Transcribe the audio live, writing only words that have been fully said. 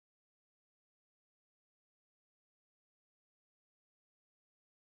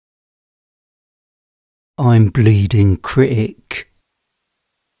I'm Bleeding Critic.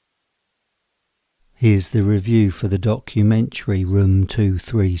 Here's the review for the documentary Room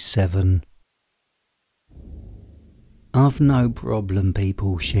 237. I've no problem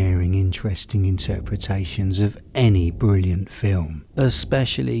people sharing interesting interpretations of any brilliant film,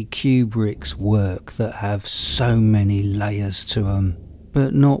 especially Kubrick's work that have so many layers to them,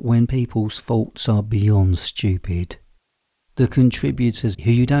 but not when people's faults are beyond stupid. The contributors,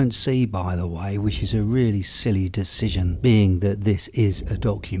 who you don't see by the way, which is a really silly decision being that this is a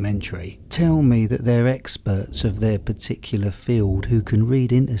documentary, tell me that they're experts of their particular field who can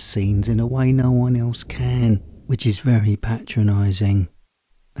read into scenes in a way no one else can, which is very patronising.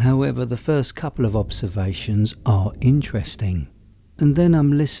 However, the first couple of observations are interesting. And then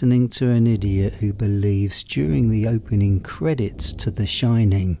I'm listening to an idiot who believes during the opening credits to The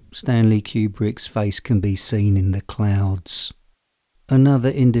Shining, Stanley Kubrick's face can be seen in the clouds. Another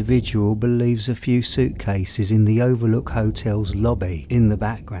individual believes a few suitcases in the Overlook Hotel's lobby in the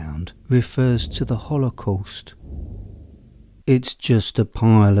background refers to the Holocaust. It's just a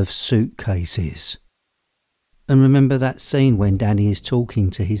pile of suitcases. And remember that scene when Danny is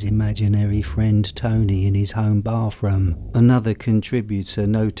talking to his imaginary friend Tony in his home bathroom? Another contributor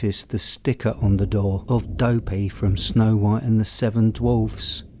noticed the sticker on the door of Dopey from Snow White and the Seven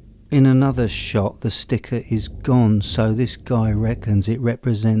Dwarfs. In another shot the sticker is gone, so this guy reckons it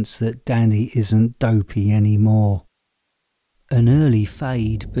represents that Danny isn't dopey anymore. An early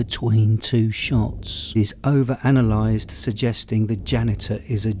fade between two shots is overanalyzed, suggesting the janitor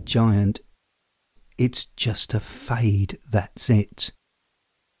is a giant. It's just a fade, that's it.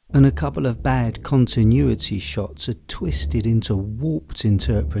 And a couple of bad continuity shots are twisted into warped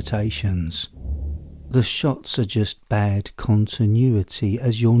interpretations. The shots are just bad continuity,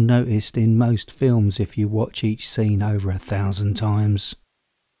 as you'll notice in most films if you watch each scene over 1,000 times.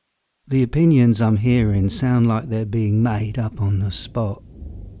 The opinions I'm hearing sound like they're being made up on the spot.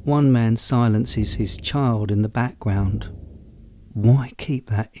 One man silences his child in the background. Why keep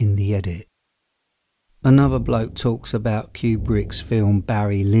that in the edit? Another bloke talks about Kubrick's film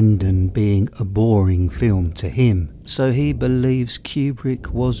Barry Lyndon being a boring film to him, so he believes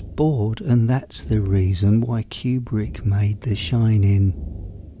Kubrick was bored and that's the reason why Kubrick made The Shining.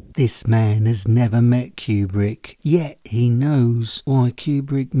 This man has never met Kubrick, yet he knows why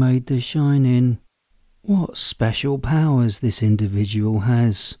Kubrick made The Shining. What special powers this individual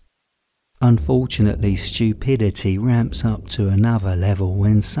has. Unfortunately, stupidity ramps up to another level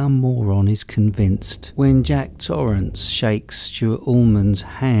when some moron is convinced. When Jack Torrance shakes Stuart Ullman's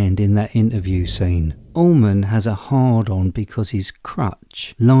hand in that interview scene, Ullman has a hard-on because his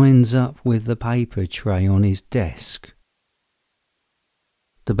crutch lines up with the paper tray on his desk.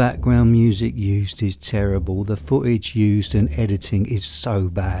 The background music used is terrible, the footage used and editing is so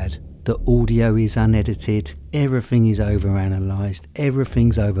bad. The audio is unedited, everything is overanalyzed,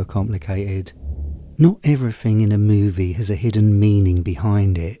 everything's overcomplicated. Not everything in a movie has a hidden meaning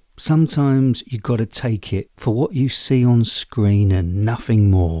behind it. Sometimes you gotta take it for what you see on screen and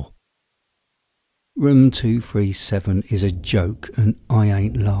nothing more. Room 237 is a joke and I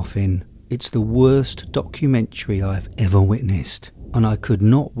ain't laughing. It's the worst documentary I've ever witnessed, and I could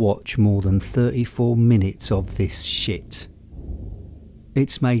not watch more than 34 minutes of this shit.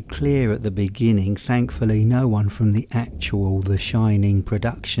 It's made clear at the beginning, thankfully no one from the actual The Shining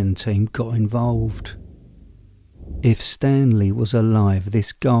production team got involved. If Stanley was alive,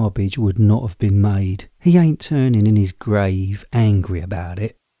 this garbage would not have been made. He ain't turning in his grave angry about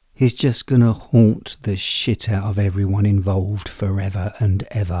it. He's just gonna haunt the shit out of everyone involved forever and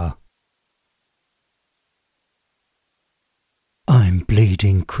ever. I'm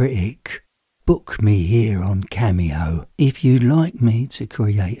Bleeding Critic. Book me here on Cameo if you'd like me to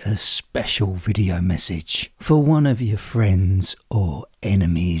create a special video message for one of your friends or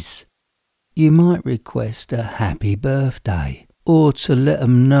enemies. You might request a happy birthday, or to let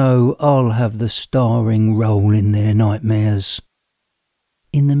them know I'll have the starring role in their nightmares.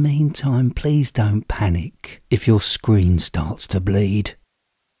 In the meantime, please don't panic if your screen starts to bleed.